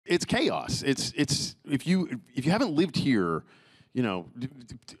it's chaos. It's if you haven't lived here, you know,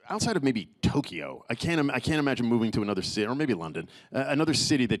 outside of maybe Tokyo, I can't imagine moving to another city, or maybe London, another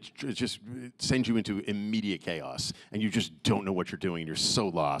city that just sends you into immediate chaos, and you just don't know what you're doing, and you're so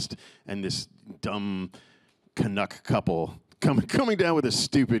lost. And this dumb Canuck couple coming down with a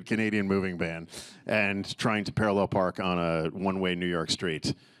stupid Canadian moving van and trying to parallel park on a one-way New York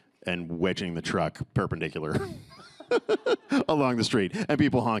street and wedging the truck perpendicular along the street, and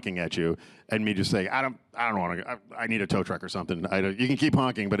people honking at you, and me just saying, I don't want to. I need a tow truck or something. You can keep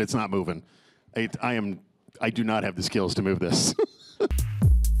honking, but it's not moving. I do not have the skills to move this.